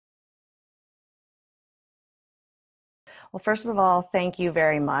Well, first of all, thank you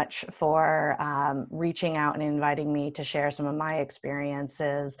very much for reaching out and inviting me to share some of my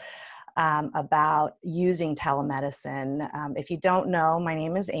experiences about using telemedicine. If you don't know, my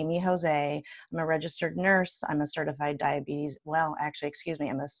name is Aimée José. I'm a registered nurse. I'm a certified diabetes, well, actually, excuse me,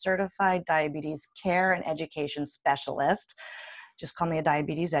 I'm a certified diabetes care and education specialist. Just call me a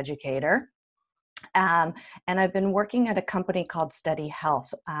diabetes educator. Um, and I've been working at a company called Steady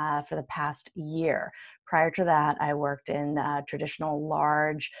Health for the past year. Prior to that, I worked in a traditional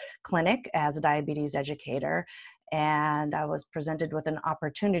large clinic as a diabetes educator. And I was presented with an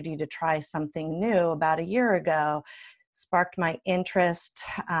opportunity to try something new about a year ago, sparked my interest.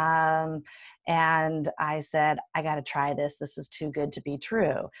 And I said, I got to try this. This is too good to be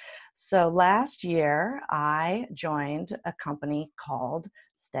true. So last year, I joined a company called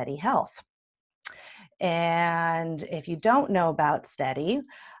Steady Health. And if you don't know about Steady,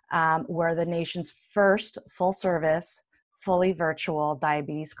 we're the nation's first full service, fully virtual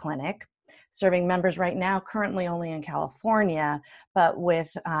diabetes clinic, serving members right now, currently only in California, but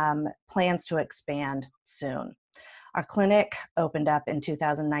with plans to expand soon. Our clinic opened up in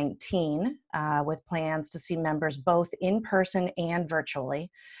 2019 with plans to see members both in person and virtually.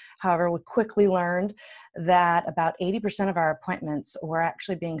 However, we quickly learned that about 80% of our appointments were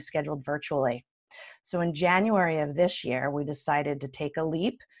actually being scheduled virtually. So in January of this year, we decided to take a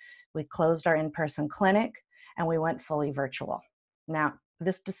leap. We closed our in-person clinic and we went fully virtual. Now,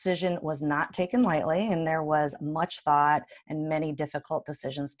 this decision was not taken lightly, and there was much thought and many difficult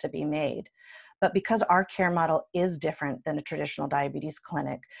decisions to be made. But because our care model is different than a traditional diabetes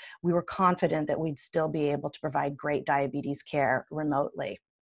clinic, we were confident that we'd still be able to provide great diabetes care remotely.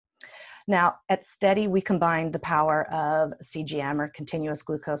 Now, at Steady, we combined the power of CGM, or continuous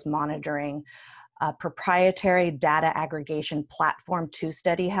glucose monitoring, a proprietary data aggregation platform to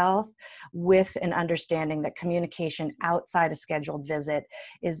Steady Health, with an understanding that communication outside a scheduled visit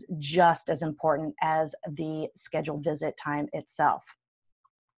is just as important as the scheduled visit time itself.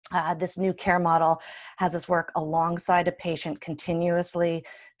 This new care model has us work alongside a patient continuously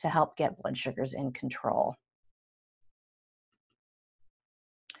to help get blood sugars in control.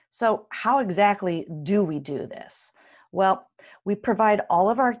 So how exactly do we do this? Well, we provide all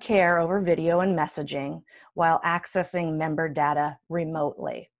of our care over video and messaging while accessing member data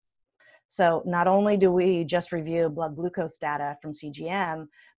remotely. So not only do we just review blood glucose data from CGM,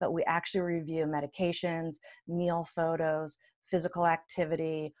 but we actually review medications, meal photos, physical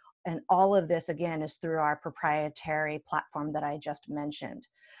activity, and all of this, again, is through our proprietary platform that I just mentioned.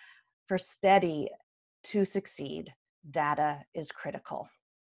 For Steady to succeed, data is critical.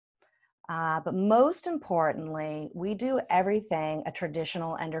 But most importantly, we do everything a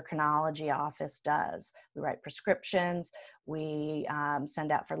traditional endocrinology office does. We write prescriptions, we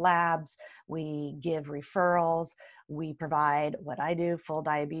send out for labs, we give referrals, we provide what I do, full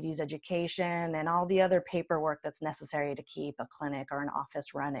diabetes education, and all the other paperwork that's necessary to keep a clinic or an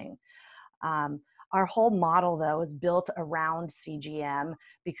office running. Our whole model, though, is built around CGM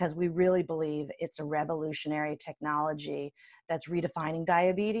because we really believe it's a revolutionary technology that's redefining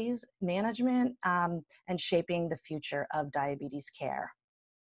diabetes management and shaping the future of diabetes care.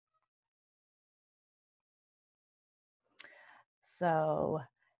 So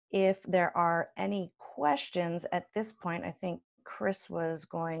if there are any questions at this point, I think Chris was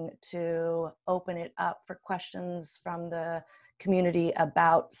going to open it up for questions from the community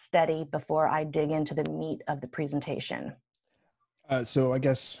about Steady before I dig into the meat of the presentation. So I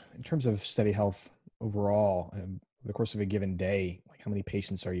guess in terms of Steady Health overall, over the course of a given day, like how many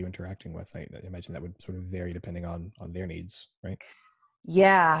patients are you interacting with? I imagine that would sort of vary depending on their needs, right?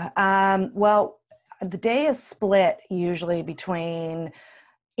 Yeah, well, the day is split usually between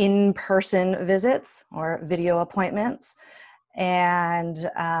in-person visits or video appointments and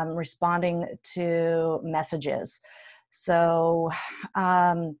responding to messages. So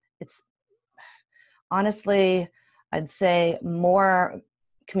it's honestly, I'd say more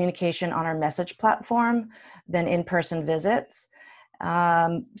communication on our message platform than in-person visits.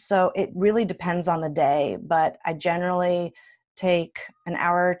 So it really depends on the day, but I generally take an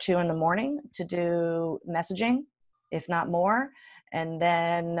hour or two in the morning to do messaging, if not more. And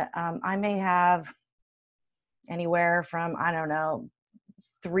then I may have anywhere from, I don't know,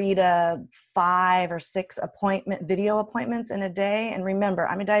 3 to 5 or 6 video appointments in a day. And remember,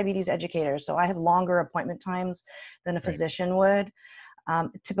 I'm a diabetes educator, so I have longer appointment times than a Right. physician would. A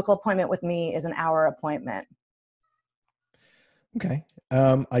typical appointment with me is an hour appointment. Okay.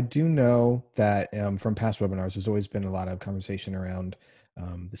 I do know that from past webinars, there's always been a lot of conversation around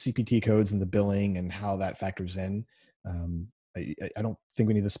the CPT codes and the billing and how that factors in. I don't think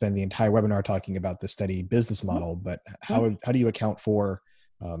we need to spend the entire webinar talking about the steady business model, but Mhm. how do you account for,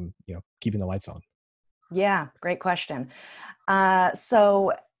 keeping the lights on? Yeah, great question.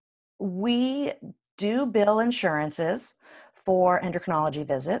 So we do bill insurances for endocrinology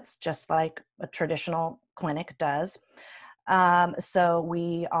visits, just like a traditional clinic does. So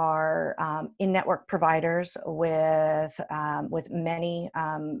we are in-network providers with many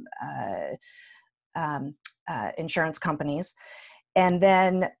um, insurance companies. And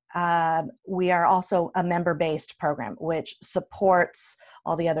then we are also a member-based program, which supports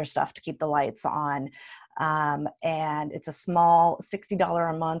all the other stuff to keep the lights on. And it's a small $60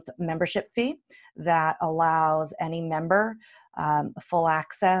 a month membership fee that allows any member full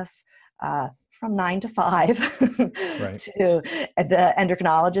access from 9 to 5 Right. to the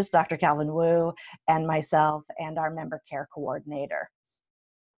endocrinologist, Dr. Calvin Wu, and myself and our member care coordinator.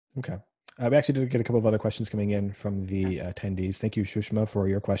 Okay. We actually did get a couple of other questions coming in from the attendees. Thank you, Shushma, for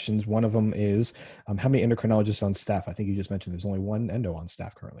your questions. One of them is, how many endocrinologists on staff? I think you just mentioned there's only one endo on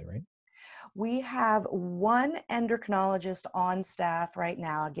staff currently, right? We have one endocrinologist on staff right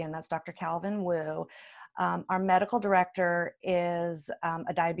now. Again, that's Dr. Calvin Wu. Our medical director is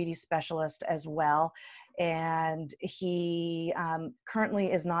a diabetes specialist as well. And he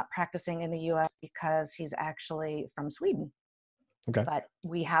currently is not practicing in the US because he's actually from Sweden. Okay. But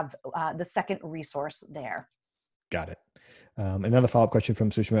we have the second resource there. Got it. Another follow-up question from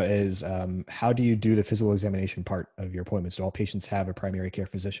Sushma is, how do you do the physical examination part of your appointments? Do all patients have a primary care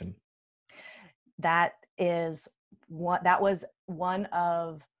physician? That was one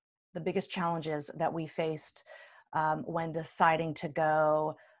of the biggest challenges that we faced when deciding to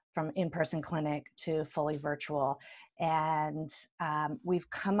go from in-person clinic to fully virtual. And we've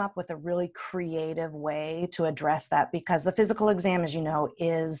come up with a really creative way to address that, because the physical exam, as you know,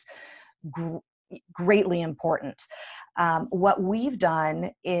 is greatly important. What we've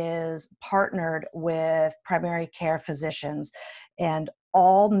done is partnered with primary care physicians, and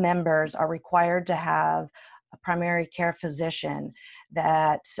all members are required to have a primary care physician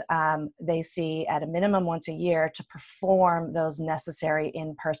that they see at a minimum once a year to perform those necessary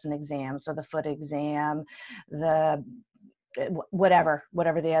in-person exams. So the foot exam, the whatever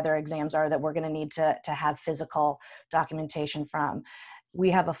the other exams are that we're going to need to have physical documentation from. We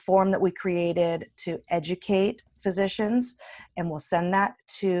have a form that we created to educate physicians, and we'll send that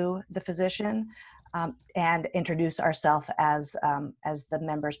to the physician and introduce ourselves as the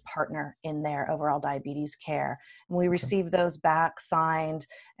member's partner in their overall diabetes care. And we Okay. receive those back signed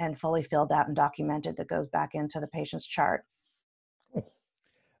and fully filled out and documented, that goes back into the patient's chart. Cool.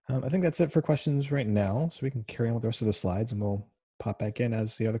 I think that's it for questions right now. So we can carry on with the rest of the slides, and we'll pop back in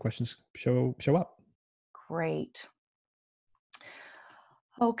as the other questions show up. Great.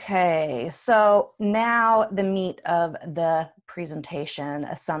 Okay, so now the meat of the presentation,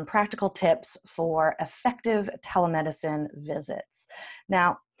 some practical tips for effective telemedicine visits.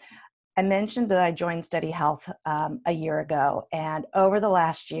 Now, I mentioned that I joined Steady Health a year ago, and over the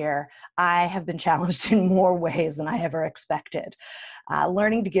last year, I have been challenged in more ways than I ever expected.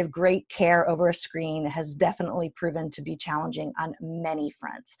 Learning to give great care over a screen has definitely proven to be challenging on many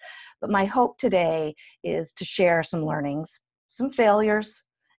fronts. But my hope today is to share some learnings, some failures,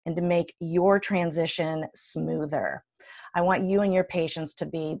 and to make your transition smoother. I want you and your patients to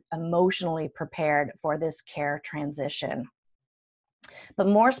be emotionally prepared for this care transition. But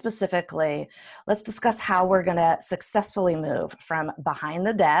more specifically, let's discuss how we're going to successfully move from behind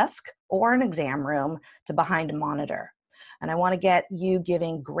the desk or an exam room to behind a monitor. And I want to get you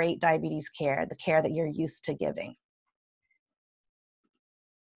giving great diabetes care, the care that you're used to giving.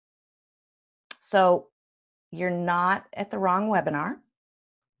 So you're not at the wrong webinar.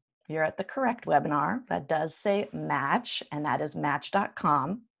 You're at the correct webinar. That does say match, and that is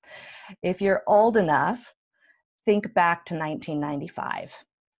match.com. If you're old enough, think back to 1995.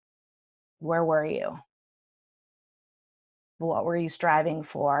 Where were you? What were you striving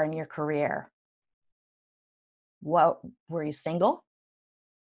for in your career? What, were you single?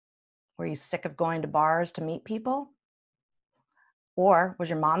 Were you sick of going to bars to meet people? Or was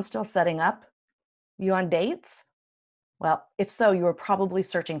your mom still setting up you on dates? Well, if so, you were probably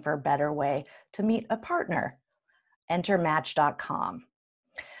searching for a better way to meet a partner. Enter match.com.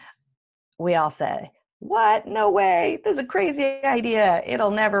 We all say, what? No way. This is a crazy idea.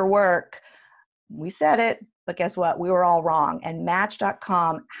 It'll never work. We said it, but guess what? We were all wrong. And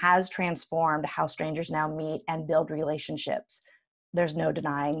match.com has transformed how strangers now meet and build relationships. There's no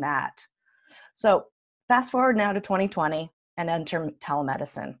denying that. So fast forward now to 2020 and enter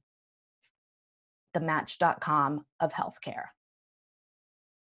telemedicine, the match.com of healthcare.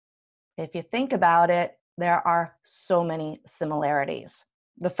 If you think about it, there are so many similarities.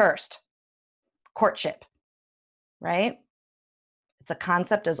 The first, courtship, right? It's a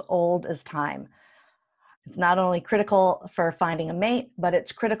concept as old as time. It's not only critical for finding a mate, but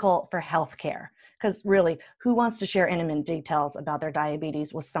it's critical for healthcare. Because really, who wants to share intimate details about their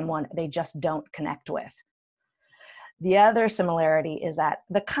diabetes with someone they just don't connect with? The other similarity is that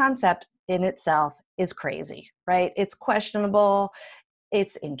the concept in itself is crazy, right? It's questionable,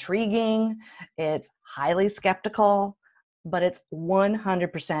 it's intriguing, it's highly skeptical, but it's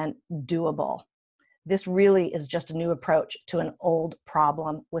 100% doable. This really is just a new approach to an old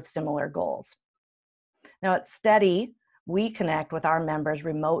problem with similar goals. Now at Steady, we connect with our members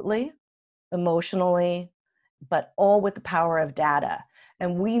remotely, emotionally, but all with the power of data.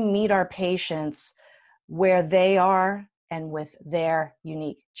 And we meet our patients where they are and with their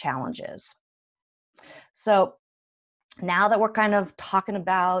unique challenges. So now that we're kind of talking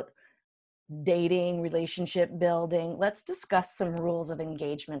about dating, relationship building, let's discuss some rules of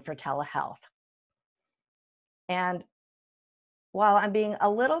engagement for telehealth. And while I'm being a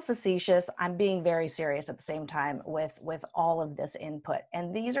little facetious, I'm being very serious at the same time with all of this input.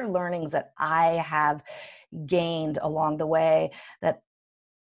 And these are learnings that I have gained along the way that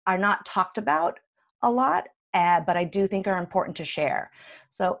are not talked about a lot, but I do think are important to share.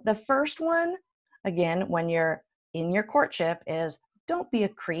 So the first one, again, when you're in your courtship, is don't be a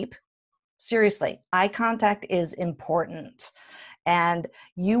creep. Seriously, eye contact is important. And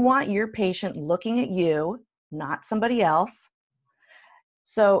you want your patient looking at you, not somebody else.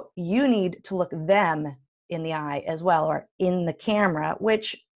 So you need to look them in the eye as well, or in the camera,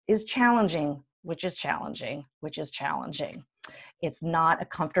 which is challenging. It's not a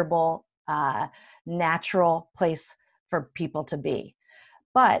comfortable, natural place for people to be.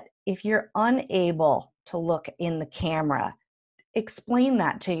 But if you're unable to look in the camera, explain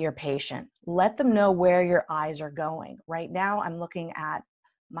that to your patient. Let them know where your eyes are going. Right now, I'm looking at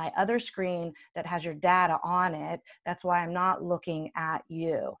my other screen that has your data on it. That's why I'm not looking at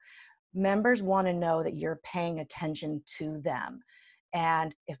you. Members want to know that you're paying attention to them.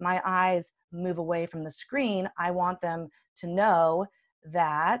 And if my eyes move away from the screen, I want them to know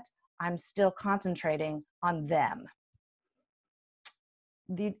that I'm still concentrating on them.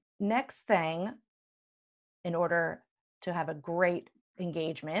 The next thing, in order to have a great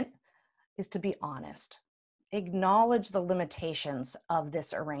engagement, is to be honest. Acknowledge the limitations of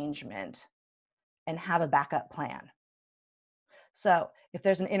this arrangement and have a backup plan. So if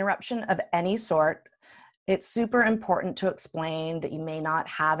there's an interruption of any sort, it's super important to explain that you may not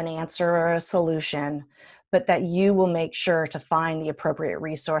have an answer or a solution, but that you will make sure to find the appropriate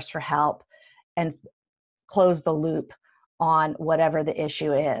resource for help and close the loop on whatever the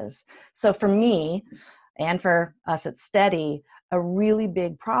issue is. So for me, and for us at Steady, a really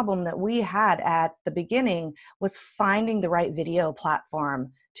big problem that we had at the beginning was finding the right video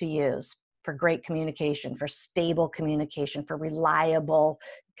platform to use for great communication, for stable communication, for reliable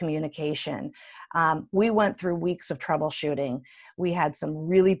communication. We went through weeks of troubleshooting. We had some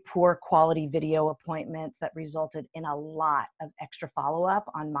really poor quality video appointments that resulted in a lot of extra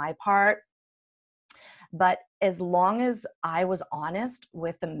follow-up on my part. But as long as I was honest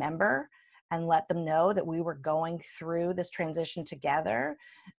with the member and let them know that we were going through this transition together,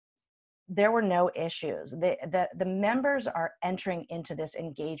 there were no issues. The members are entering into this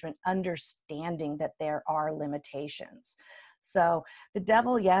engagement understanding that there are limitations. So the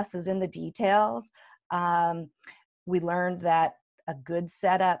devil, yes, is in the details. We learned that a good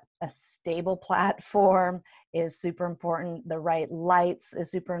setup, a stable platform is super important. The right lights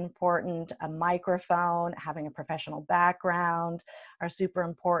is super important. A microphone, having a professional background are super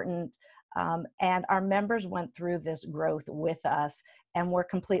important. And our members went through this growth with us and we're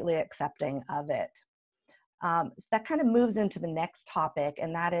completely accepting of it. So that kind of moves into the next topic,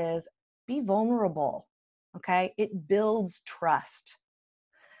 and that is be vulnerable, okay? It builds trust.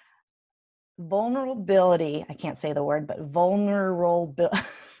 Vulnerability, I can't say the word, but vulnerable,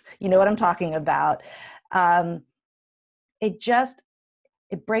 you know what I'm talking about.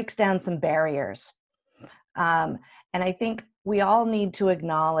 It breaks down some barriers. And I think we all need to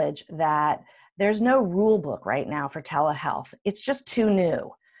acknowledge that there's no rule book right now for telehealth. It's just too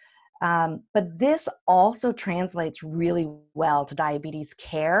new. But this also translates really well to diabetes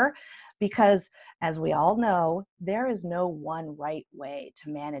care because, as we all know, there is no one right way to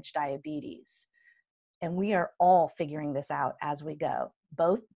manage diabetes. And we are all figuring this out as we go,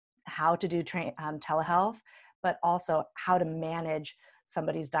 both how to do telehealth, but also how to manage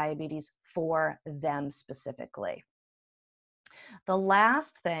somebody's diabetes for them specifically. The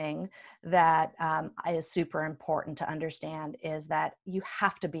last thing that is super important to understand is that you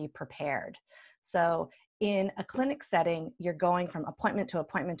have to be prepared. So in a clinic setting, you're going from appointment to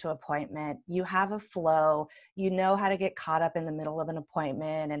appointment to appointment. You have a flow. You know how to get caught up in the middle of an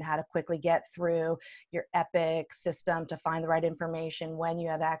appointment and how to quickly get through your Epic system to find the right information when you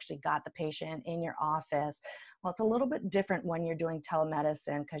have actually got the patient in your office. Well, it's a little bit different when you're doing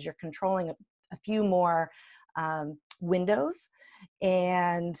telemedicine because you're controlling a few more windows.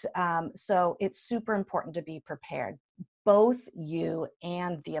 And so it's super important to be prepared. Both you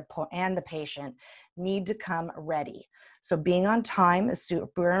and the patient need to come ready. So being on time is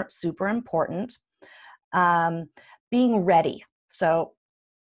super, super important. Being ready. So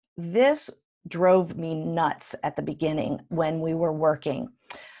this drove me nuts at the beginning when we were working.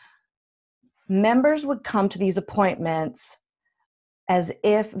 Members would come to these appointments as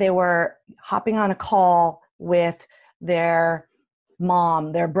if they were hopping on a call with their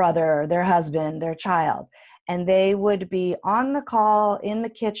mom, their brother, their husband, their child. And they would be on the call in the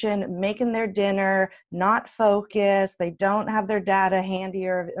kitchen, making their dinner, not focused. They don't have their data handy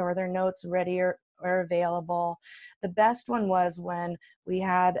or their notes ready or available. The best one was when we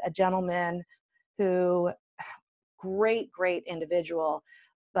had a gentleman who, great individual,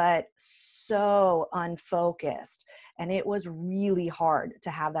 but so unfocused. And it was really hard to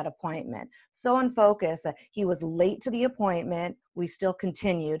have that appointment. So unfocused that he was late to the appointment. We still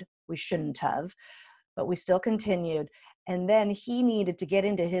continued. We shouldn't have, but we still continued. And then he needed to get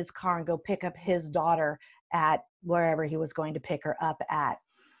into his car and go pick up his daughter at wherever he was going to pick her up at.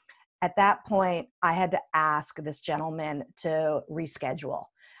 At that point, I had to ask this gentleman to reschedule.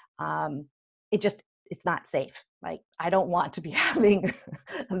 It's not safe. Like, I don't want to be having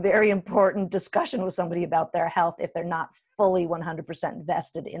a very important discussion with somebody about their health if they're not fully 100%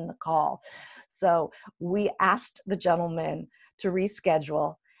 vested in the call. So we asked the gentleman to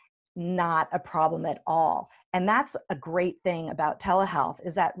reschedule. Not a problem at all. And that's a great thing about telehealth,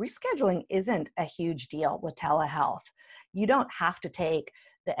 is that rescheduling isn't a huge deal with telehealth. You don't have to take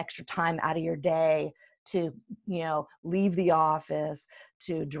the extra time out of your day to, leave the office,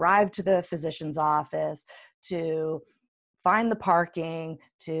 to drive to the physician's office, to find the parking,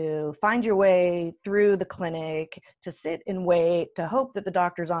 to find your way through the clinic, to sit and wait, to hope that the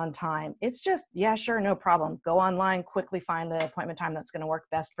doctor's on time. It's just, yeah, sure, no problem. Go online, quickly find the appointment time that's going to work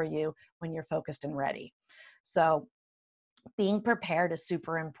best for you when you're focused and ready. So being prepared is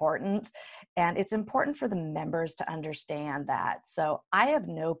super important, and it's important for the members to understand that. So I have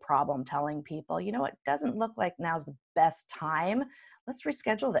no problem telling people, it doesn't look like now's the best time. Let's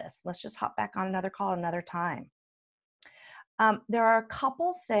reschedule this. Let's just hop back on another call another time. There are a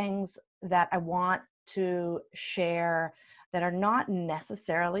couple things that I want to share that are not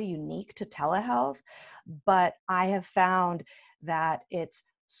necessarily unique to telehealth, but I have found that it's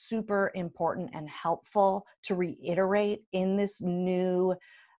super important and helpful to reiterate in this new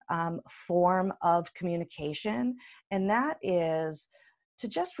form of communication. And that is to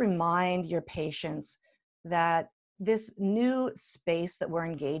just remind your patients that this new space that we're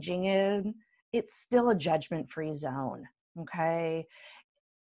engaging in, it's still a judgment-free zone. Okay.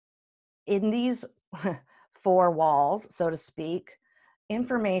 In these four walls, so to speak,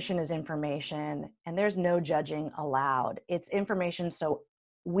 information is information, and there's no judging allowed. It's information so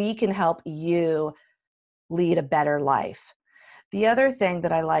we can help you lead a better life. The other thing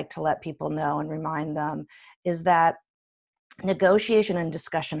that I like to let people know and remind them is that negotiation and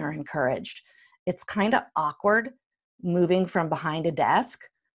discussion are encouraged. It's kind of awkward moving from behind a desk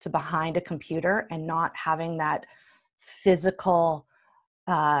to behind a computer and not having that physical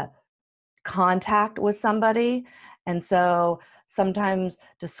contact with somebody. And so sometimes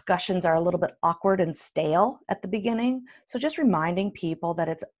discussions are a little bit awkward and stale at the beginning. So just reminding people that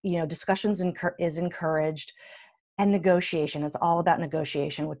it's, discussions is encouraged, and negotiation. It's all about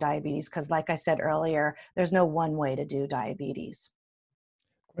negotiation with diabetes, because like I said earlier, there's no one way to do diabetes.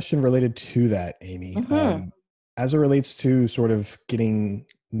 Question related to that, Amy. Mm-hmm. As it relates to sort of getting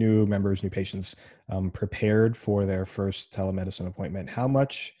new members, new patients prepared for their first telemedicine appointment, how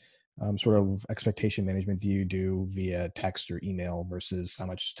much sort of expectation management do you do via text or email versus how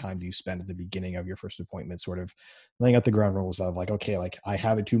much time do you spend at the beginning of your first appointment, sort of laying out the ground rules of like, okay, like I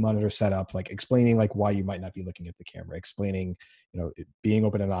have a 2-monitor setup, like explaining like why you might not be looking at the camera, explaining, being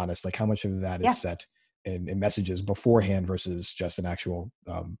open and honest, like how much of that is Yeah. set in messages beforehand versus just an actual,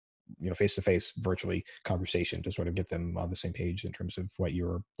 face-to-face virtually conversation to sort of get them on the same page in terms of what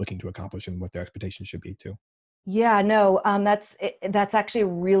you're looking to accomplish and what their expectations should be too. Yeah, no, that's actually a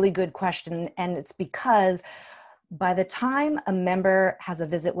really good question. And it's because by the time a member has a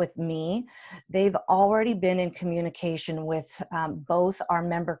visit with me, they've already been in communication with both our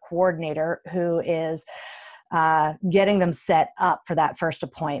member coordinator, who is getting them set up for that first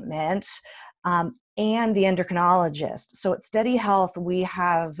appointment, and the endocrinologist. So at Steady Health, we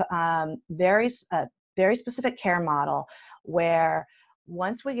have very specific care model where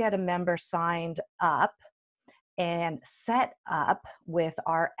once we get a member signed up and set up with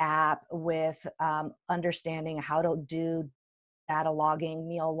our app, with understanding how to do data logging,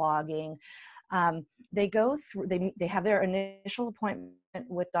 meal logging, they go through, they have their initial appointment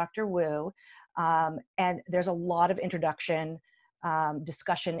with Dr. Wu, and there's a lot of introduction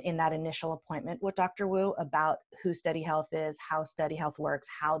discussion in that initial appointment with Dr. Wu about who Steady Health is, how Steady Health works,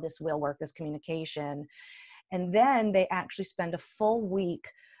 how this will work, this communication. And then they actually spend a full week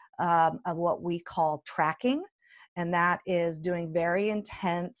of what we call tracking, and that is doing very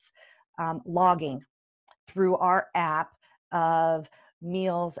intense logging through our app of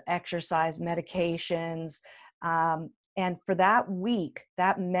meals, exercise, medications. And for that week,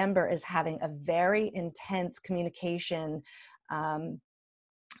 that member is having a very intense communication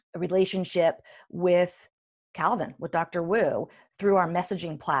relationship with Calvin, with Dr. Wu, through our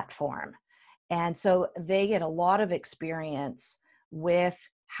messaging platform. And so they get a lot of experience with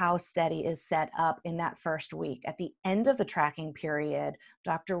how Steady is set up in that first week. At the end of the tracking period,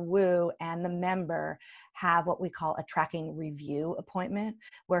 Dr. Wu and the member have what we call a tracking review appointment,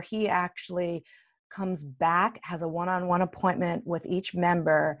 where he actually comes back, has a one-on-one appointment with each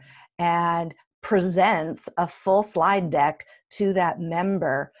member, and presents a full slide deck to that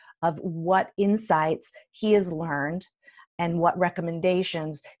member of what insights he has learned and what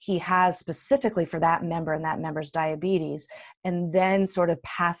recommendations he has specifically for that member and that member's diabetes, and then sort of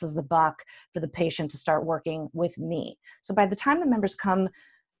passes the buck for the patient to start working with me. So by the time the members come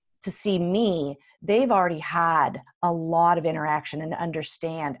to see me, they've already had a lot of interaction and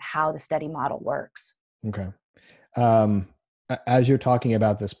understand how the Steady model works. Okay. As you're talking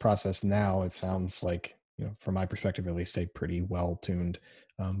about this process now, it sounds like, from my perspective, at least, a pretty well-tuned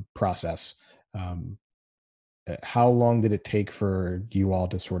process. How long did it take for you all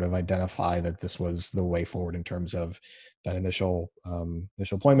to sort of identify that this was the way forward in terms of that initial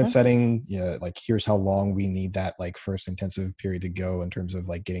appointment setting? Like, here's how long we need that like first intensive period to go in terms of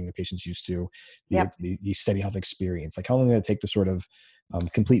like getting the patients used to the Steady Health experience. Like, how long did it take to sort of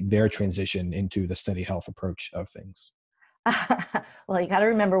complete their transition into the Steady Health approach of things? Well, you got to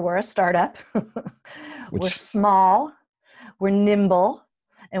remember, we're a startup. We're small, we're nimble,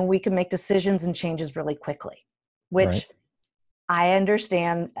 and we can make decisions and changes really quickly, which I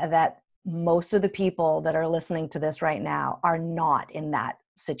understand that most of the people that are listening to this right now are not in that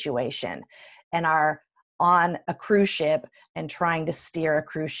situation and are on a cruise ship and trying to steer a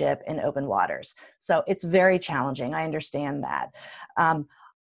cruise ship in open waters. So it's very challenging. I understand that.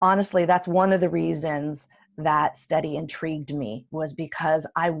 Honestly, that's one of the reasons that Steady intrigued me, was because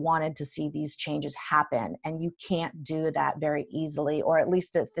I wanted to see these changes happen, and you can't do that very easily, or at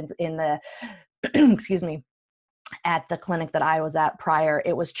least in the excuse me, at the clinic that I was at prior,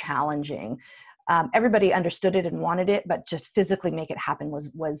 it was challenging. Everybody understood it and wanted it, but just physically make it happen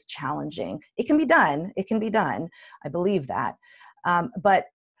was challenging. It can be done. It can be done. I believe that. But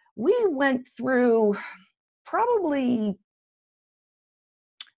we went through, probably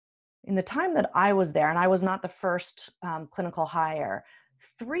in the time that I was there, and I was not the first clinical hire,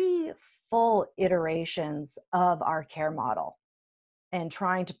 3 full iterations of our care model, and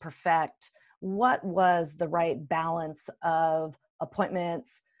trying to perfect what was the right balance of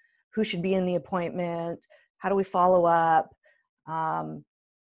appointments, who should be in the appointment, how do we follow up,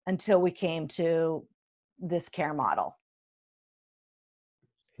 until we came to this care model.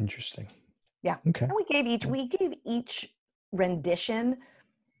 Interesting. Yeah. Okay. And we gave each rendition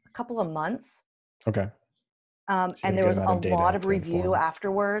a couple of months. Okay. So and there was a lot of review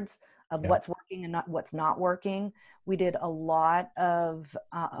afterwards of what's working and what's not working. We did a lot of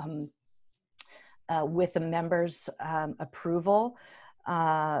with the members' approval.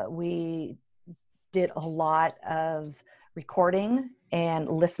 We did a lot of recording and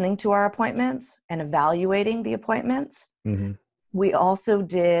listening to our appointments and evaluating the appointments. Mm-hmm. We also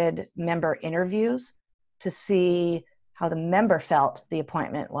did member interviews to see how the member felt the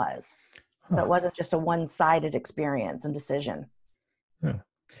appointment was. So it wasn't just a one-sided experience and decision. Yeah.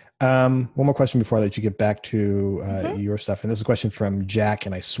 One more question before I let you get back to your stuff. And this is a question from Jack,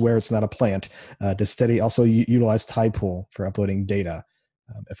 and I swear it's not a plant. Does Steady also utilize Tidepool for uploading data?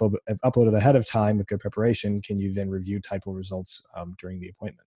 If uploaded ahead of time with good preparation, can you then review Tidepool results during the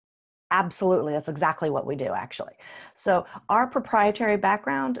appointment? Absolutely. That's exactly what we do, actually. So our proprietary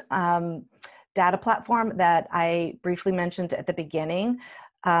background data platform that I briefly mentioned at the beginning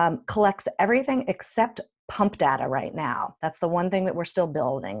collects everything except pump data right now. That's the one thing that we're still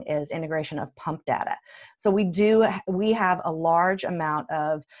building, is integration of pump data. So we have a large amount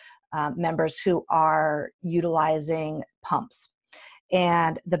of members who are utilizing pumps.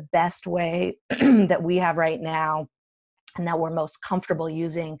 And the best way that we have right now and that we're most comfortable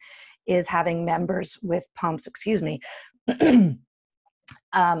using is having members with pumps,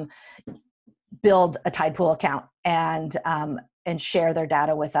 build a Tidepool account and share their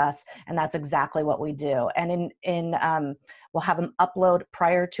data with us. And that's exactly what we do. And we'll have them upload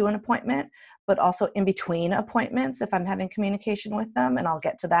prior to an appointment, but also in between appointments if I'm having communication with them, and I'll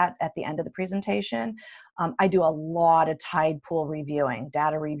get to that at the end of the presentation. I do a lot of Tidepool reviewing,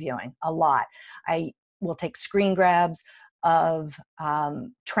 data reviewing, a lot. I will take screen grabs of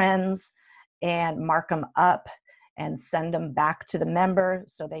trends and mark them up and send them back to the member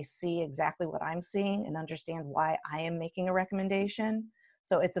so they see exactly what I'm seeing and understand why I am making a recommendation.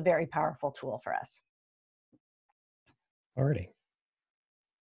 So it's a very powerful tool for us. Alrighty.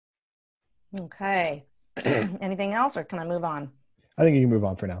 Okay. Anything else, or can I move on? I think you can move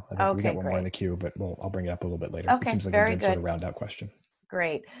on for now. I think Okay, we got one more in great. the queue, but I'll bring it up a little bit later. Okay, it seems like very a good sort of round out question.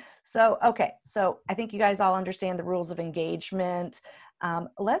 Great. So, okay. So I think you guys all understand the rules of engagement.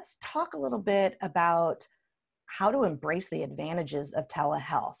 Let's talk a little bit about how to embrace the advantages of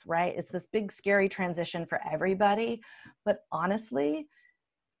telehealth, right? It's this big, scary transition for everybody, but honestly,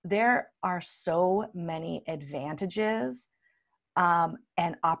 there are so many advantages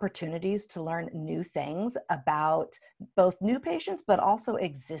and opportunities to learn new things about both new patients, but also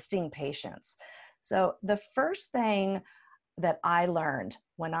existing patients. So the first thing that I learned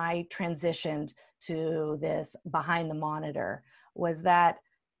when I transitioned to this behind the monitor was that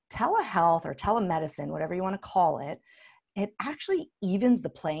telehealth or telemedicine, whatever you want to call it, it actually evens the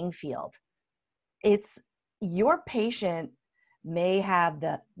playing field. It's your patient may have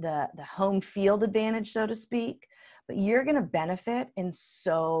the home field advantage, so to speak, but you're going to benefit in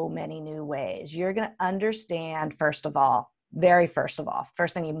so many new ways. You're going to understand, first thing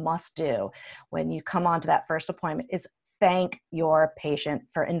you must do when you come onto that first appointment is thank your patient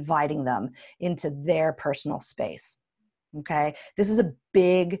for inviting them into their personal space. Okay. This is a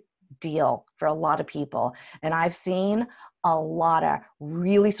big deal for a lot of people. And I've seen a lot of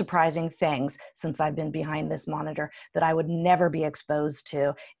really surprising things since I've been behind this monitor that I would never be exposed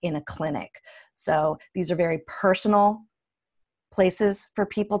to in a clinic. So these are very personal places for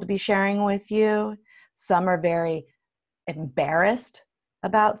people to be sharing with you. Some are very embarrassed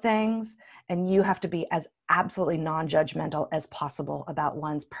about things, and you have to be as absolutely non-judgmental as possible about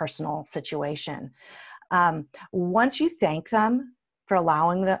one's personal situation. Once you thank them for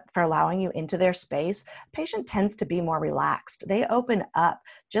allowing you into their space, patient tends to be more relaxed. They open up.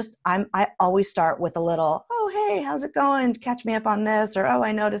 I always start with a little, oh, hey, how's it going? Catch me up on this, or oh,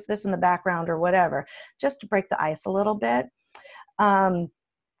 I noticed this in the background, or whatever, just to break the ice a little bit.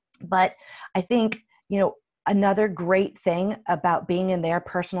 But I think, another great thing about being in their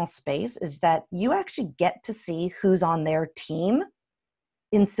personal space is that you actually get to see who's on their team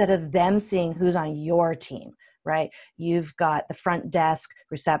instead of them seeing who's on your team, right? You've got the front desk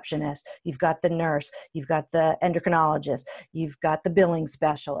receptionist, you've got the nurse, you've got the endocrinologist, you've got the billing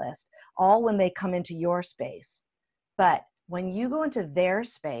specialist, all when they come into your space. But when you go into their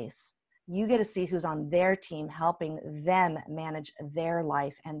space, you get to see who's on their team, helping them manage their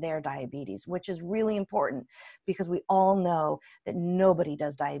life and their diabetes, which is really important because we all know that nobody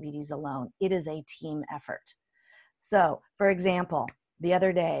does diabetes alone. It is a team effort. So, for example, the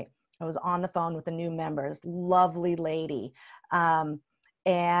other day, I was on the phone with a new member, this lovely lady. And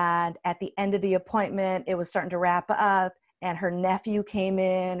at the end of the appointment, it was starting to wrap up, and her nephew came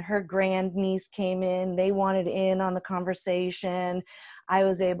in, her grandniece came in, they wanted in on the conversation. I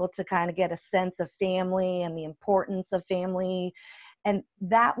was able to kind of get a sense of family and the importance of family. And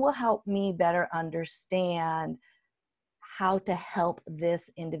that will help me better understand how to help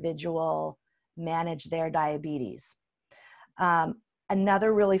this individual manage their diabetes.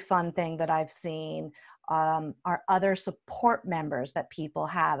 Another really fun thing that I've seen are other support members that people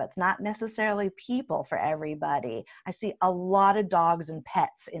have. It's not necessarily people for everybody. I see a lot of dogs and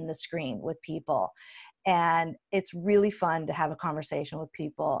pets in the screen with people. And it's really fun to have a conversation with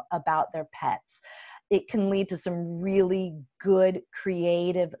people about their pets. It can lead to some really good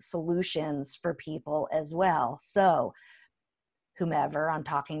creative solutions for people as well. So whomever I'm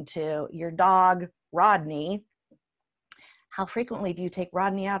talking to, your dog, Rodney, how frequently do you take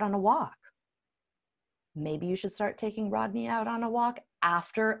Rodney out on a walk? Maybe you should start taking Rodney out on a walk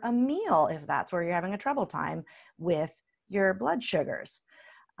after a meal if that's where you're having a trouble time with your blood sugars.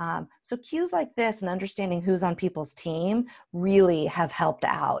 So cues like this and understanding who's on people's team really have helped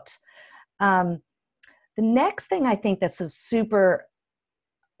out. The next thing I think that's a super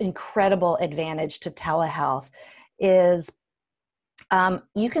incredible advantage to telehealth is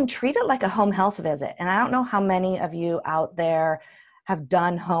You can treat it like a home health visit. And I don't know how many of you out there have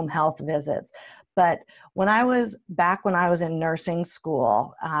done home health visits, but when I was in nursing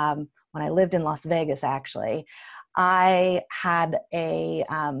school, when I lived in Las Vegas, actually, I had a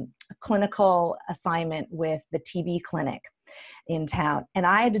clinical assignment with the TB clinic in town, and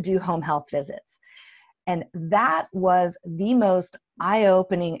I had to do home health visits. And that was the most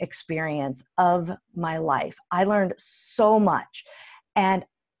eye-opening experience of my life. I learned so much. And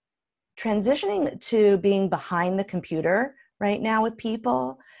transitioning to being behind the computer right now with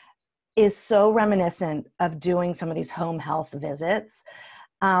people is so reminiscent of doing some of these home health visits.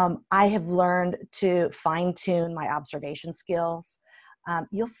 I have learned to fine-tune my observation skills.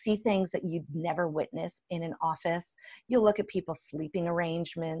 You'll see things that you'd never witness in an office. You'll look at people's sleeping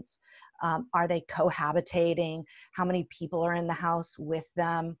arrangements. Are they cohabitating? How many people are in the house with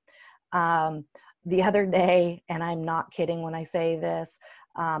them? The other day, and I'm not kidding when I say this,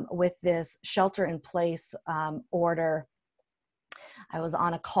 with this shelter-in-place order, I was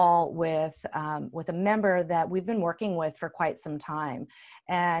on a call with a member that we've been working with for quite some time.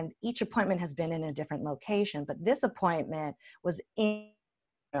 And each appointment has been in a different location, but this appointment was in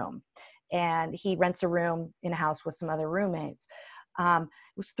a room. And he rents a room in a house with some other roommates. It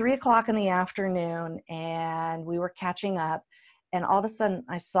was 3 o'clock in the afternoon, and we were catching up. And all of a sudden,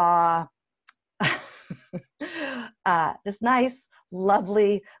 I saw this nice,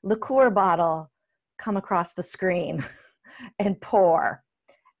 lovely liqueur bottle come across the screen and pour.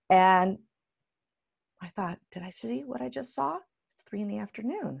 And I thought, did I see what I just saw? It's 3 in the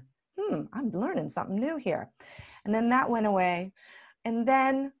afternoon. I'm learning something new here. And then that went away. And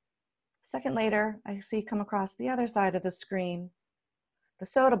then a second later, I see come across the other side of the screen, the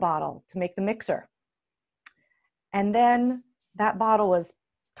soda bottle to make the mixer. And then that bottle was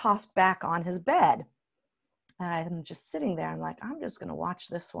tossed back on his bed. And I'm just sitting there. I'm like, I'm just going to watch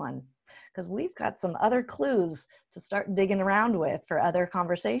this one because we've got some other clues to start digging around with for other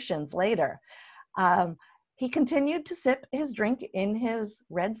conversations later. He continued to sip his drink in his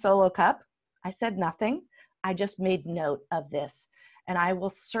red Solo cup. I said nothing. I just made note of this. And I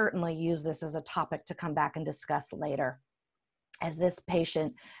will certainly use this as a topic to come back and discuss later, as this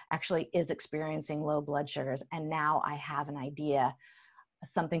patient actually is experiencing low blood sugars. And now I have an idea,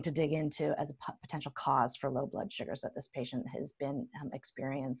 something to dig into as a potential cause for low blood sugars that this patient has been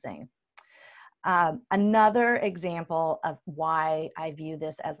experiencing. Another example of why I view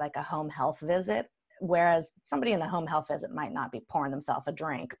this as like a home health visit, whereas somebody in a home health visit might not be pouring themselves a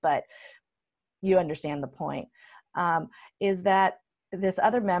drink, but you understand the point, is that this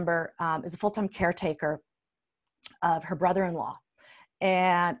other member is a full-time caretaker of her brother-in-law.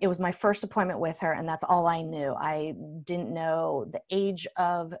 And it was my first appointment with her, and that's all I knew. I didn't know the age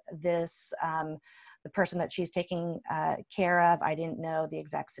of this, the person that she's taking care of. I didn't know the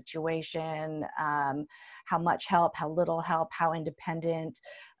exact situation, how much help, how little help, how independent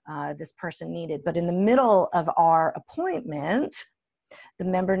this person needed. But in the middle of our appointment, the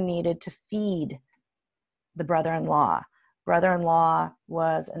member needed to feed the brother-in-law. Brother-in-law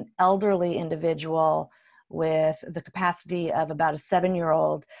was an elderly individual with the capacity of about a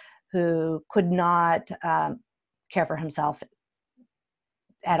 7-year-old who could not care for himself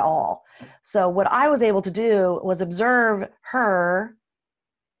at all. So what I was able to do was observe her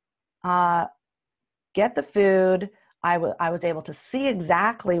get the food. I was able to see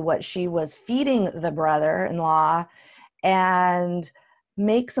exactly what she was feeding the brother-in-law and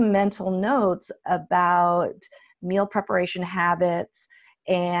make some mental notes about meal preparation habits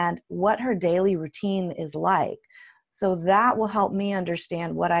and what her daily routine is like. So that will help me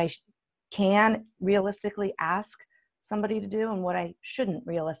understand what I can realistically ask somebody to do and what I shouldn't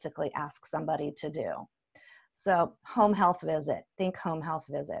realistically ask somebody to do. So home health visit, think home health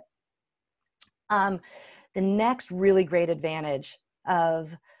visit. The next really great advantage of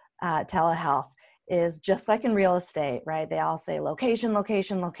telehealth is just like in real estate, right? They all say location,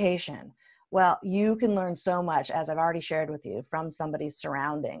 location, location. Well, you can learn so much, as I've already shared with you, from somebody's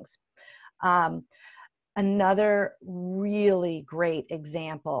surroundings. Another really great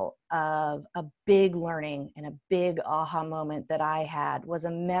example of a big learning and a big aha moment that I had was a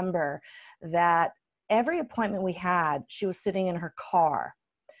member that every appointment we had, she was sitting in her car.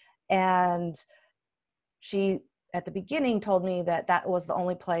 And she, at the beginning, told me that that was the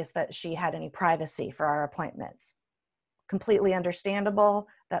only place that she had any privacy for our appointments. Completely understandable,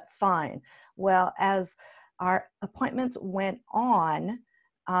 that's fine. Well, as our appointments went on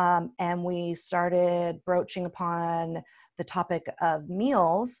and we started broaching upon the topic of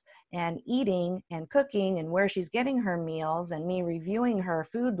meals and eating and cooking and where she's getting her meals and me reviewing her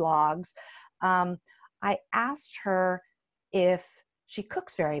food logs, I asked her if she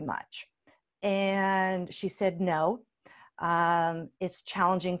cooks very much. And she said, no, it's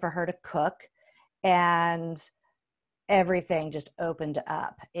challenging for her to cook. And everything just opened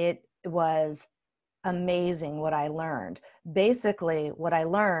up. It was amazing what I learned. Basically, what I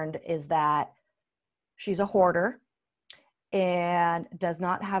learned is that she's a hoarder and does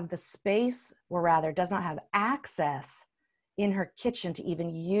not have the space, or rather does not have access in her kitchen to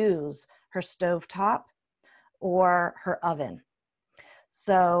even use her stovetop or her oven.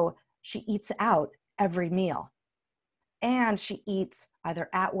 So she eats out every meal, and she eats either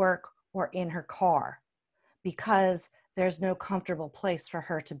at work or in her car because there's no comfortable place for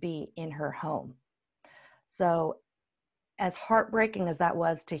her to be in her home. So as heartbreaking as that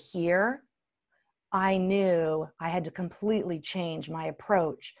was to hear, I knew I had to completely change my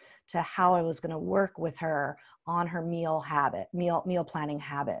approach to how I was going to work with her on her meal planning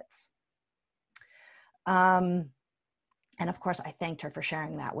habits. And of course, I thanked her for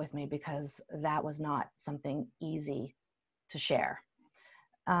sharing that with me, because that was not something easy to share.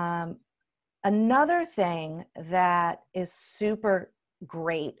 Another thing that is super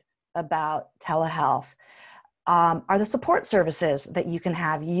great about telehealth are the support services that you can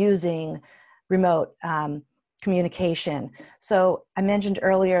have using remote communication. So I mentioned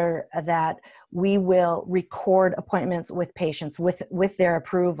earlier that we will record appointments with patients with their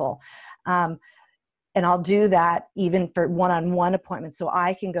approval. And I'll do that even for one-on-one appointments, so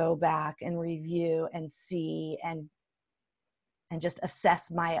I can go back and review and see and just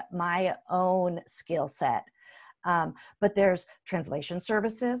assess my own skill set. But there's translation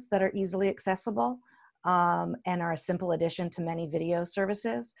services that are easily accessible and are a simple addition to many video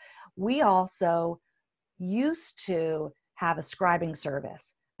services. We also used to have a scribing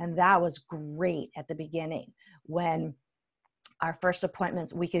service, and that was great at the beginning. When our first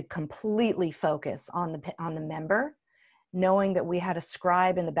appointments, we could completely focus on the member, knowing that we had a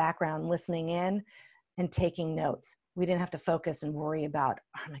scribe in the background listening in and taking notes. We didn't have to focus and worry about,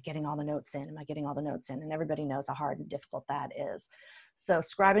 am I getting all the notes in? Am I getting all the notes in? And everybody knows how hard and difficult that is. So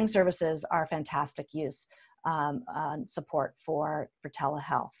scribing services are fantastic use support for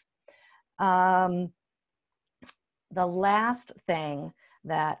telehealth. The last thing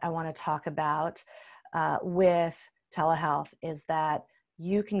that I want to talk about with telehealth is that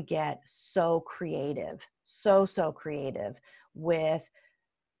you can get so creative, so creative with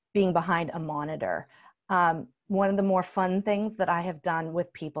being behind a monitor. One of the more fun things that I have done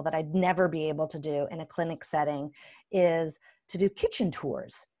with people that I'd never be able to do in a clinic setting is to do kitchen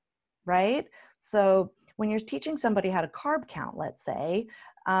tours, right? So when you're teaching somebody how to carb count, let's say,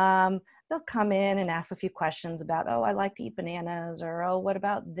 they'll come in and ask a few questions about, oh, I like to eat bananas, or, oh, what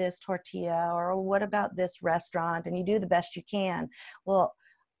about this tortilla, or what about this restaurant? And you do the best you can. Well,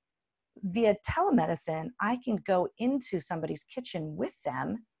 via telemedicine, I can go into somebody's kitchen with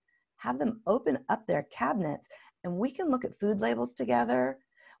them, have them open up their cabinets, and we can look at food labels together.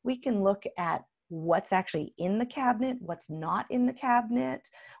 We can look at what's actually in the cabinet, what's not in the cabinet.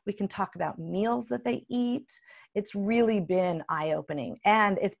 We can talk about meals that they eat. It's really been eye-opening,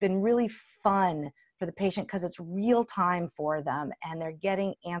 and it's been really fun for the patient because it's real time for them, and they're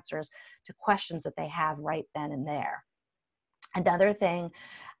getting answers to questions that they have right then and there. Another thing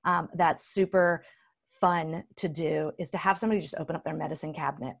that's super fun to do is to have somebody just open up their medicine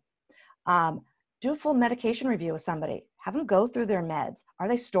cabinet. Do a full medication review with somebody. Have them go through their meds. Are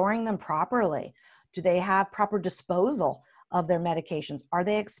they storing them properly? Do they have proper disposal of their medications? Are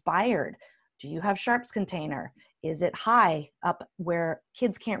they expired? Do you have Sharps container? Is it high up where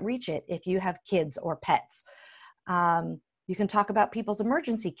kids can't reach it if you have kids or pets? You can talk about people's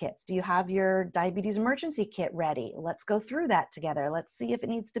emergency kits. Do you have your diabetes emergency kit ready? Let's go through that together. Let's see if it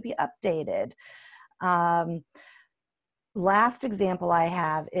needs to be updated. Last example I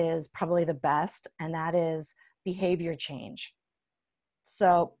have is probably the best, and that is behavior change.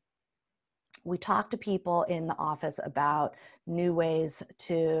 So we talk to people in the office about new ways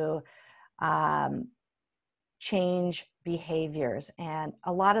to change behaviors. And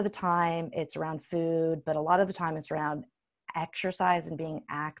a lot of the time it's around food, but a lot of the time it's around exercise and being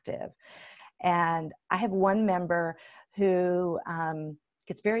active. And I have one member who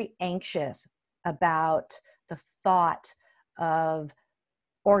gets very anxious about the thought of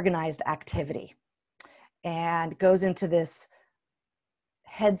organized activity and goes into this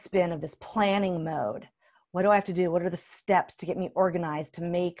headspin of this planning mode. What do I have to do? What are the steps to get me organized to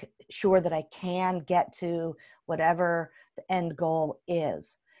make sure that I can get to whatever the end goal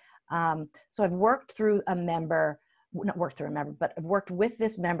is? So I've worked through a member, not worked through a member, but I've worked with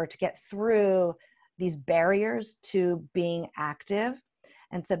this member to get through these barriers to being active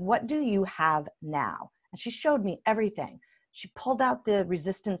and said, what do you have now? And she showed me everything. She pulled out the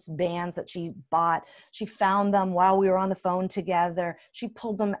resistance bands that she bought. She found them while we were on the phone together. She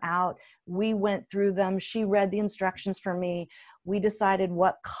pulled them out. We went through them. She read the instructions for me. We decided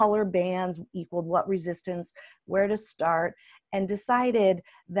what color bands equaled what resistance, where to start, and decided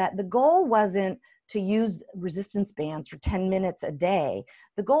that the goal wasn't to use resistance bands for 10 minutes a day.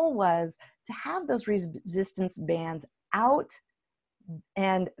 The goal was to have those resistance bands out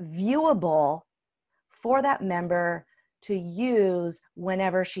and viewable for that member to use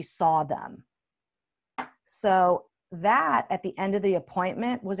whenever she saw them. So that at the end of the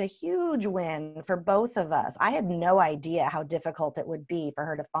appointment was a huge win for both of us. I had no idea how difficult it would be for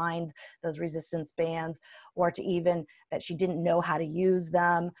her to find those resistance bands, or to even that she didn't know how to use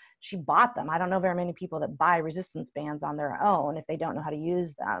them. She bought them. I don't know very many people that buy resistance bands on their own if they don't know how to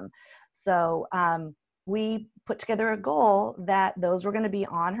use them. So we put together a goal that those were going to be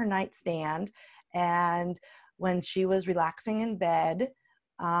on her nightstand, and when she was relaxing in bed,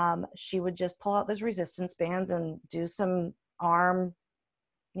 she would just pull out those resistance bands and do some arm,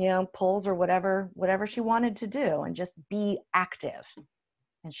 pulls or whatever she wanted to do, and just be active.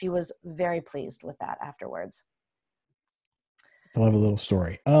 And she was very pleased with that afterwards. I love a little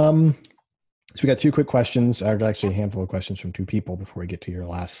story. So we got two quick questions, or actually a handful of questions from two people before we get to your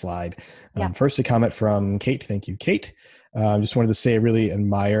last slide. First, a comment from Kate. Thank you, Kate. Just wanted to say I really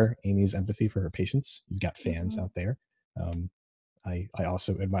admire Amy's empathy for her patients. You've got fans out there. I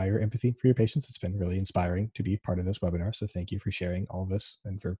also admire your empathy for your patients. It's been really inspiring to be part of this webinar. So thank you for sharing all of this,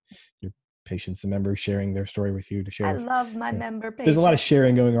 and for your patients and members sharing their story with you to share. I love my member patients. There's a lot of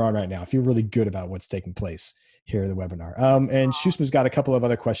sharing going on right now. I feel really good about what's taking place here in the webinar. And Shushma's got a couple of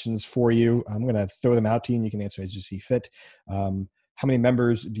other questions for you. I'm going to throw them out to you and you can answer as you see fit. How many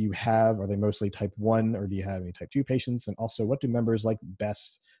members do you have? Are they mostly type 1, or do you have any type 2 patients? And also, what do members like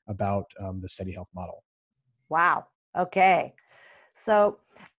best about the Steady Health model? Wow. Okay. So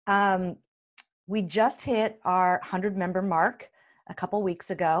we just hit our 100 member mark a couple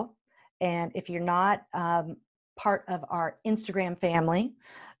weeks ago. And if you're not part of our Instagram family,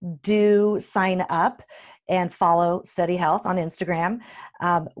 do sign up and follow Steady Health on Instagram.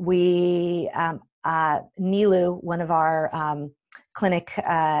 Nilu, one of our clinic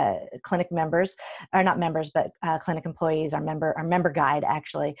members, or not members, but clinic employees, our member guide,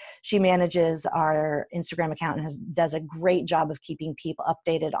 actually, she manages our Instagram account and does a great job of keeping people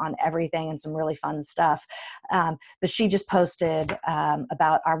updated on everything and some really fun stuff. But she just posted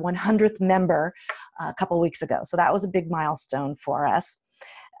about our 100th member a couple weeks ago. So that was a big milestone for us.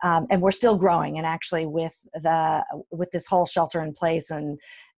 And we're still growing. And actually with this whole shelter in place and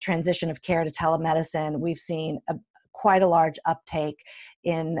transition of care to telemedicine, we've seen quite a large uptake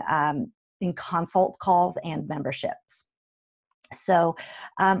in consult calls and memberships. So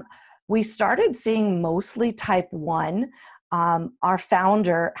we started seeing mostly type 1. Our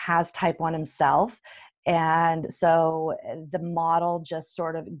founder has type 1 himself. And so the model just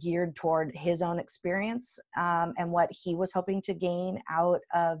sort of geared toward his own experience and what he was hoping to gain out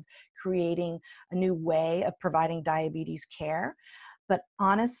of creating a new way of providing diabetes care. But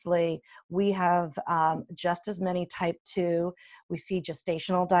honestly, we have just as many type 2. We see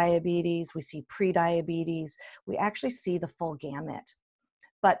gestational diabetes. We see pre-diabetes. We actually see the full gamut.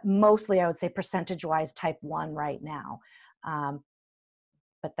 But mostly, I would say percentage-wise, type 1 right now.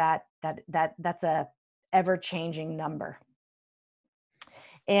 But that's a ever-changing number.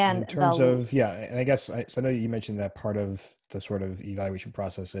 And in terms of, and I guess, so I know you mentioned that part of the sort of evaluation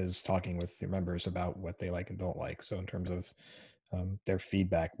process is talking with your members about what they like and don't like. So in terms of their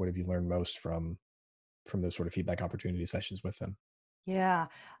feedback, what have you learned most from those sort of feedback opportunity sessions with them? Yeah,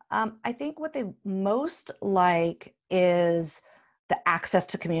 I think what they most like is the access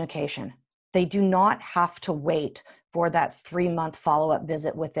to communication. They do not have to wait for that 3-month follow-up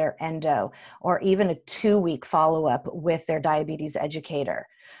visit with their endo, or even a 2-week follow-up with their diabetes educator.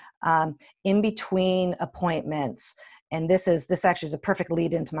 In between appointments, and this actually is a perfect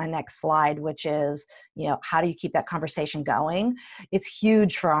lead into my next slide, which is, how do you keep that conversation going? It's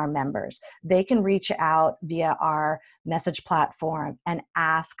huge for our members. They can reach out via our message platform and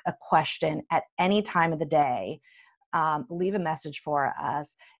ask a question at any time of the day, leave a message for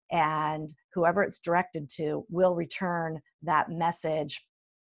us, and whoever it's directed to will return that message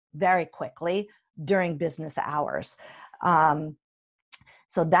very quickly during business hours.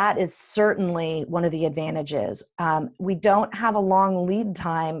 So that is certainly one of the advantages. We don't have a long lead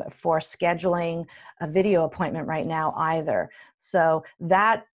time for scheduling a video appointment right now either. So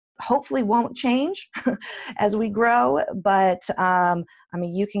that hopefully won't change as we grow, but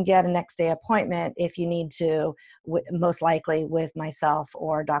you can get a next day appointment if you need to, most likely with myself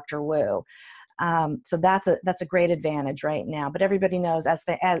or Dr. Wu. So that's a great advantage right now. But everybody knows as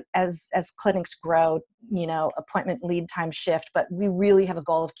clinics grow, appointment lead time shift, but we really have a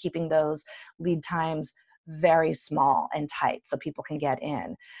goal of keeping those lead times very small and tight so people can get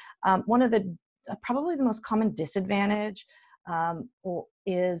in. One of the probably the most common disadvantage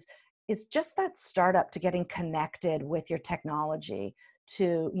is it's just that startup to getting connected with your technology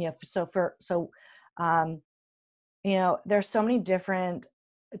to, there's so many different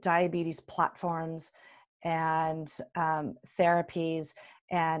diabetes platforms and therapies,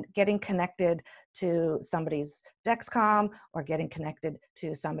 and getting connected to somebody's Dexcom or getting connected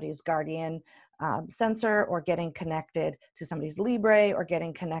to somebody's Guardian sensor, or getting connected to somebody's Libre, or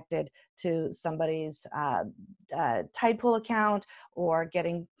getting connected to somebody's Tidepool account, or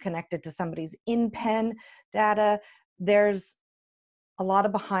getting connected to somebody's in-pen data. There's a lot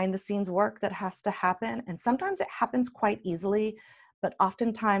of behind the scenes work that has to happen. And sometimes it happens quite easily, but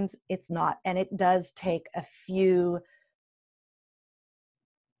oftentimes it's not. And it does take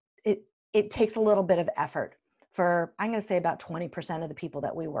it takes a little bit of effort for, I'm going to say, about 20% of the people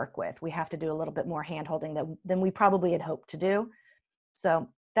that we work with. We have to do a little bit more hand-holding than we probably had hoped to do. So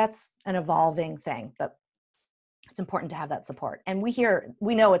that's an evolving thing, but it's important to have that support. And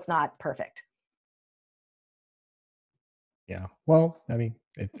we know it's not perfect. Yeah. Well, I mean,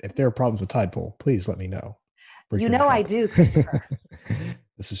 if there are problems with Tidepool, please let me know. I do, Christopher.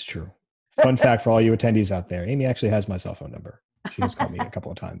 This is true. Fun fact for all you attendees out there, Aimée actually has my cell phone number. She has called me a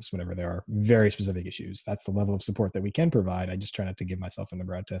couple of times whenever there are very specific issues. That's the level of support that we can provide. I just try not to give myself a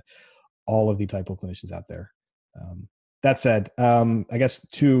number out to all of the Tidepool clinicians out there. That said, I guess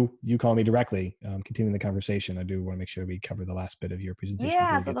to you calling me directly, continuing the conversation, I do want to make sure we cover the last bit of your presentation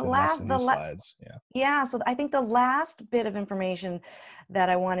before we get to the last of these slides. Yeah, so I think the last bit of information that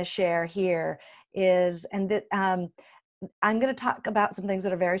I want to share here is, and that I'm going to talk about some things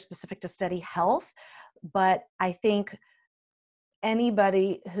that are very specific to Steady Health, but I think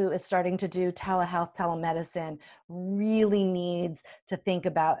anybody who is starting to do telehealth, telemedicine really needs to think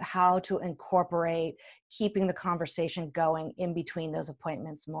about how to incorporate keeping the conversation going in between those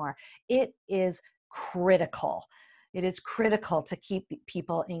appointments more. It is critical. It is critical to keep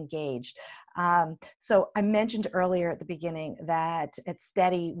people engaged. So I mentioned earlier at the beginning that at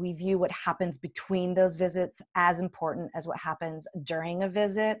Steady, we view what happens between those visits as important as what happens during a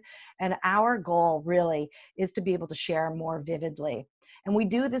visit. And our goal really is to be able to share more vividly. And we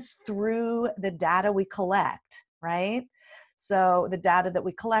do this through the data we collect, right? So the data that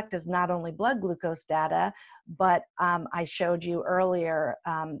we collect is not only blood glucose data, but I showed you earlier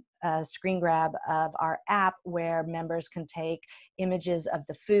a screen grab of our app where members can take images of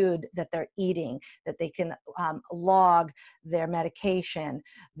the food that they're eating, that they can log their medication,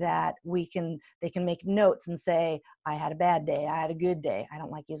 that they can make notes and say, I had a bad day, I had a good day. I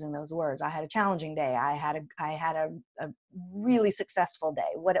don't like using those words. I had a challenging day. I had a really successful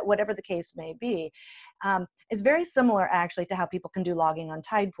day, whatever the case may be. It's very similar actually to how people can do logging on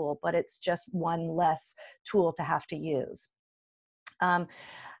Tidepool, but it's just one less tool to have to use.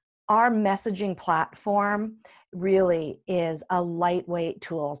 Our messaging platform really is a lightweight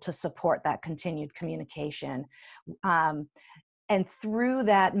tool to support that continued communication. And through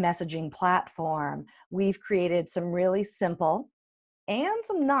that messaging platform, we've created some really simple and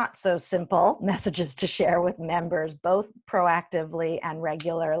some not so simple messages to share with members, both proactively and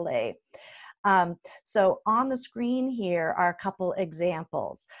regularly. So on the screen here are a couple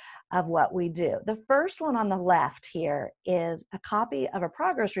examples of what we do. The first one on the left here is a copy of a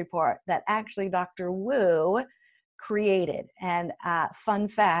progress report that actually Dr. Wu created. And fun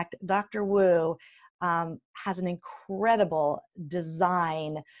fact, Dr. Wu has an incredible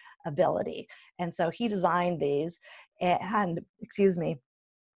design ability. And so he designed these, and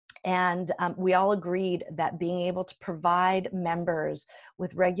we all agreed that being able to provide members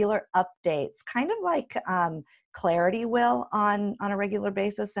with regular updates, kind of like Clarity will on a regular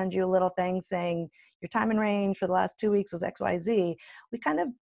basis send you a little thing saying your time and range for the last 2 weeks was XYZ. We kind of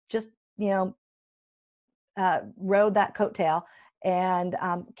just, rode that coattail and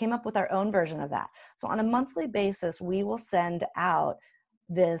came up with our own version of that. So on a monthly basis, we will send out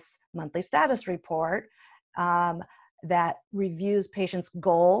this monthly status report that reviews patients'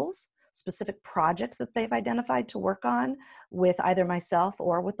 goals, specific projects that they've identified to work on with either myself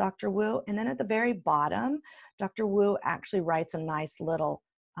or with Dr. Wu. And then at the very bottom, Dr. Wu actually writes a nice little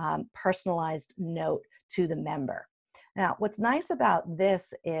personalized note to the member. Now, what's nice about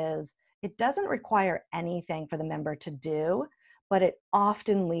this is it doesn't require anything for the member to do, but it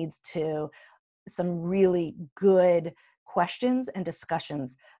often leads to some really good questions and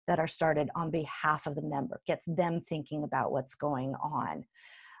discussions that are started on behalf of the member, gets them thinking about what's going on.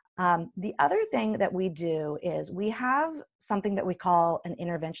 The other thing that we do is we have something that we call an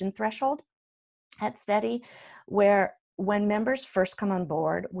intervention threshold at Steady, where when members first come on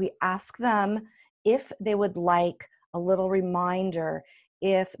board, we ask them if they would like a little reminder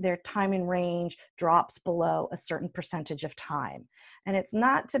if their time in range drops below a certain percentage of time. And it's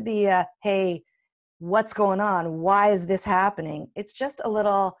not to be a, hey, what's going on? Why is this happening? It's just a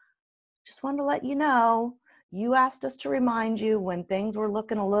little, just wanted to let you know, you asked us to remind you when things were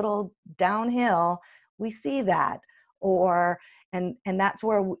looking a little downhill. We see that. Or, and that's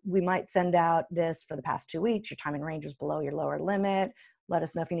where we might send out this for the past 2 weeks, your time in range was below your lower limit. Let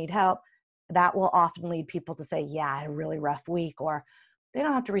us know if you need help. That will often lead people to say, yeah, I had a really rough week. Or they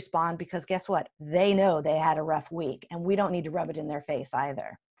don't have to respond because guess what? They know they had a rough week and we don't need to rub it in their face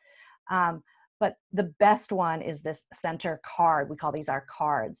either. But the best one is this center card. We call these our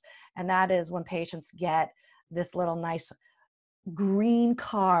cards. And that is when patients get this little nice green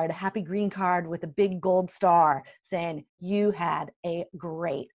card, happy green card with a big gold star saying, you had a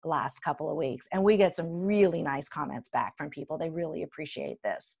great last couple of weeks. And we get some really nice comments back from people. They really appreciate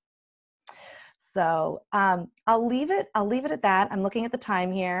this. So I'll leave it at that. I'm looking at the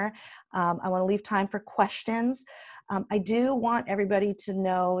time here. I want to leave time for questions. I do want everybody to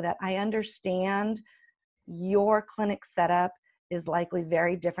know that I understand your clinic setup is likely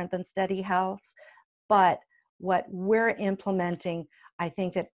very different than Steady Health, but what we're implementing, I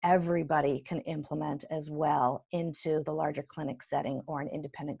think that everybody can implement as well into the larger clinic setting or an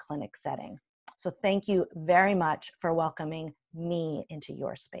independent clinic setting. So thank you very much for welcoming me into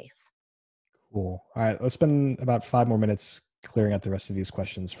your space. Cool. All right, let's spend about 5 more minutes clearing out the rest of these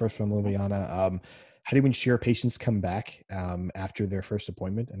questions. First from Liliana, how do you ensure patients come back after their first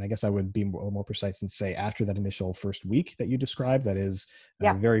appointment? And I guess I would be a little more precise and say after that initial first week that you described, that is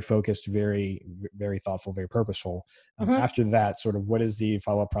Yeah. very focused, very, very thoughtful, very purposeful. After that, sort of what is the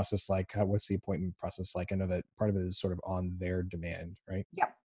follow-up process like? What's the appointment process like? I know that part of it is sort of on their demand, right?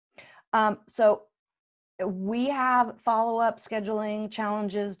 Yep. So we have follow-up scheduling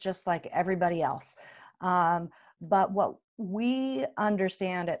challenges just like everybody else. But what we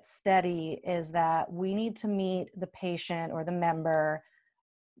understand at Steady is that we need to meet the patient or the member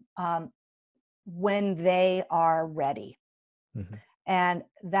when they are ready. Mm-hmm. And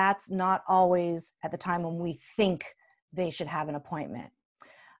that's not always at the time when we think they should have an appointment.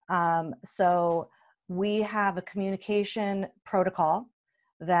 So we have a communication protocol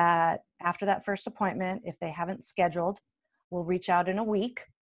that after that first appointment, if they haven't scheduled, we'll reach out in a week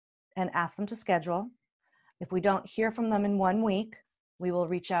and ask them to schedule. If we don't hear from them in 1 week, we will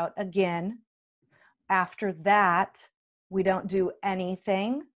reach out again. After that, we don't do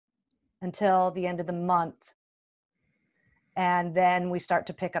anything until the end of the month. And then we start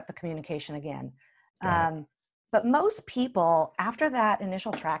to pick up the communication again. But most people, after that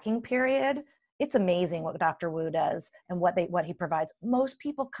initial tracking period, it's amazing what Dr. Wu does and what he provides. Most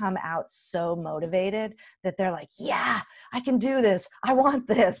people come out so motivated that they're like, yeah, I can do this. I want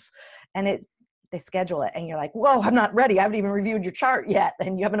this. And they schedule it and you're like, whoa, I'm not ready. I haven't even reviewed your chart yet.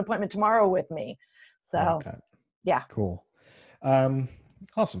 And you have an appointment tomorrow with me. So yeah. Cool.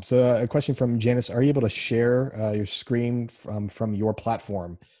 Awesome. So a question from Janice, are you able to share your screen from your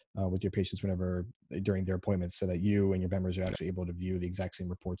platform with your patients during their appointments so that you and your members are actually able to view the exact same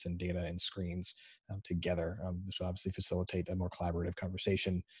reports and data and screens together? This will obviously facilitate a more collaborative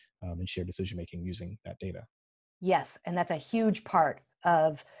conversation and shared decision-making using that data. Yes. And that's a huge part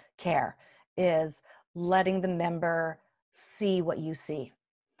of care is letting the member see what you see.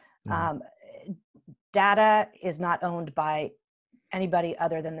 Mm-hmm. Data is not owned by anybody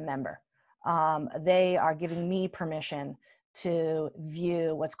other than the member. They are giving me permission to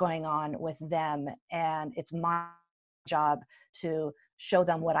view what's going on with them. And it's my job to show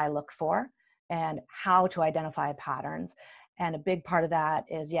them what I look for and how to identify patterns. And a big part of that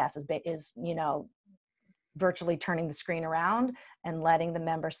is, virtually turning the screen around and letting the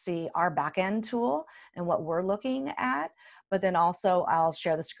member see our back-end tool and what we're looking at. But then also I'll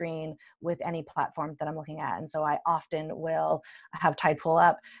share the screen with any platform that I'm looking at. And so I often will have Tidepool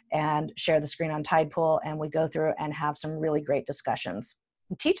up and share the screen on Tidepool, and we go through and have some really great discussions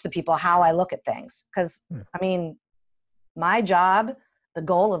and teach the people how I look at things. Because I mean, my job, the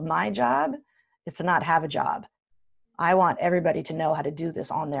goal of my job is to not have a job. I want everybody to know how to do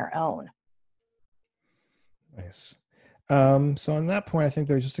this on their own. Nice. So on that point, I think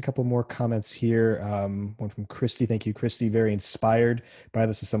there's just a couple more comments here. One from Christy. Thank you, Christy. Very inspired by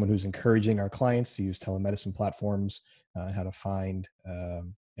this as someone who's encouraging our clients to use telemedicine platforms and how to find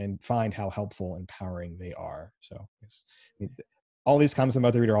how helpful and empowering they are. So all these comments I'm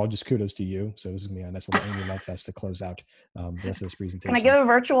about to read are all just kudos to you. So this is going to be a nice little Aimée love fest to close out the rest of this presentation. Can I give a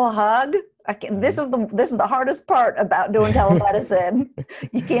virtual hug? This is the hardest part about doing telemedicine.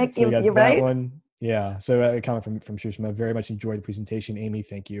 You can't So give, you got you're that right. one. Yeah. So a comment from Shushma. Very much enjoyed the presentation. Aimée,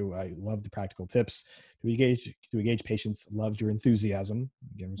 thank you. I love the practical tips to engage patients. Loved your enthusiasm.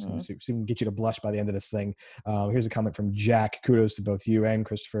 Again, we're just going to see if we can get you to blush by the end of this thing. Here's a comment from Jack. Kudos to both you and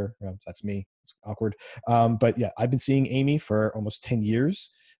Christopher. Well, that's me. It's awkward. But yeah, I've been seeing Aimée for almost 10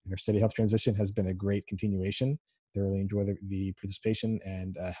 years. And her steady health transition has been a great continuation. Thoroughly enjoy the participation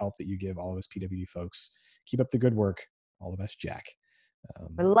and help that you give all of us PWD folks. Keep up the good work. All the best, Jack.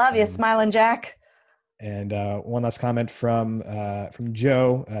 I love you, Smiling Jack. And one last comment from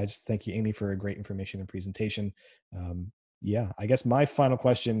Joe. Just thank you, Aimée, for a great information and presentation. Yeah, I guess my final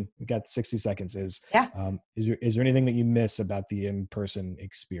question, we got 60 seconds, is there anything that you miss about the in-person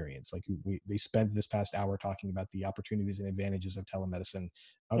experience? Like we spent this past hour talking about the opportunities and advantages of telemedicine,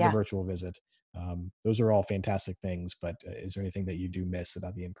 of the virtual visit. Those are all fantastic things, but is there anything that you do miss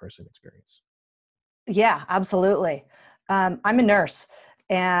about the in-person experience? Yeah, absolutely. I'm a nurse,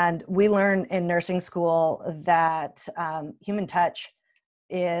 and we learn in nursing school that human touch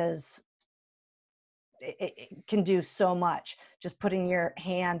it can do so much. Just putting your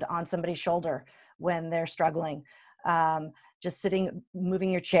hand on somebody's shoulder when they're struggling, just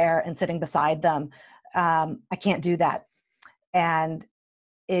moving your chair and sitting beside them. I can't do that, and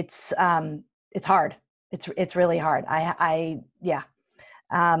it's hard. It's really hard. Yeah.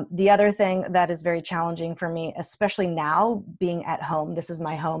 The other thing that is very challenging for me, especially now being at home, this is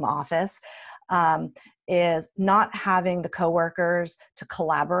my home office, is not having the coworkers to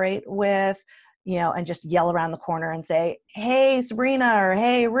collaborate with, and just yell around the corner and say, "Hey, Sabrina," or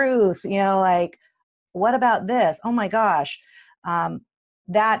 "Hey, Ruth," like, "What about this? Oh my gosh."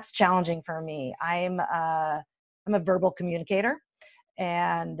 That's challenging for me. I'm a verbal communicator,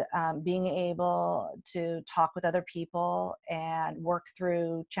 and being able to talk with other people and work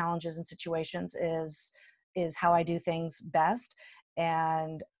through challenges and situations is how I do things best.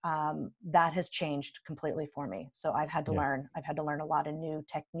 And that has changed completely for me. So I've had to learn a lot of new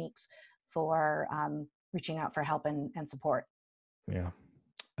techniques for reaching out for help and support. Yeah.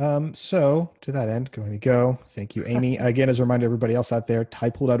 So to that end, going to go. Thank you, Aimée. Again, as a reminder, everybody else out there,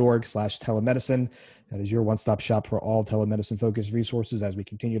 tidepool.org/telemedicine. That is your one-stop shop for all telemedicine-focused resources. As we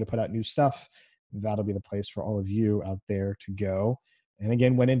continue to put out new stuff, that'll be the place for all of you out there to go. And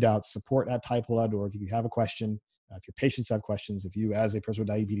again, when in doubt, support at tidepool.org. If you have a question, if your patients have questions, if you as a person with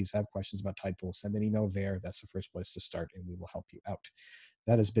diabetes have questions about Tidepool, send an email there. That's the first place to start, and we will help you out.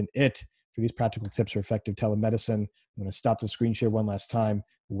 That has been it for these practical tips for effective telemedicine. I'm going to stop the screen share one last time,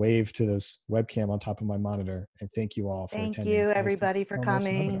 wave to this webcam on top of my monitor, and thank you all for attending. Thank you, everybody, for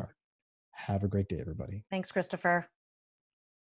coming. Webinar. Have a great day, everybody. Thanks, Christopher.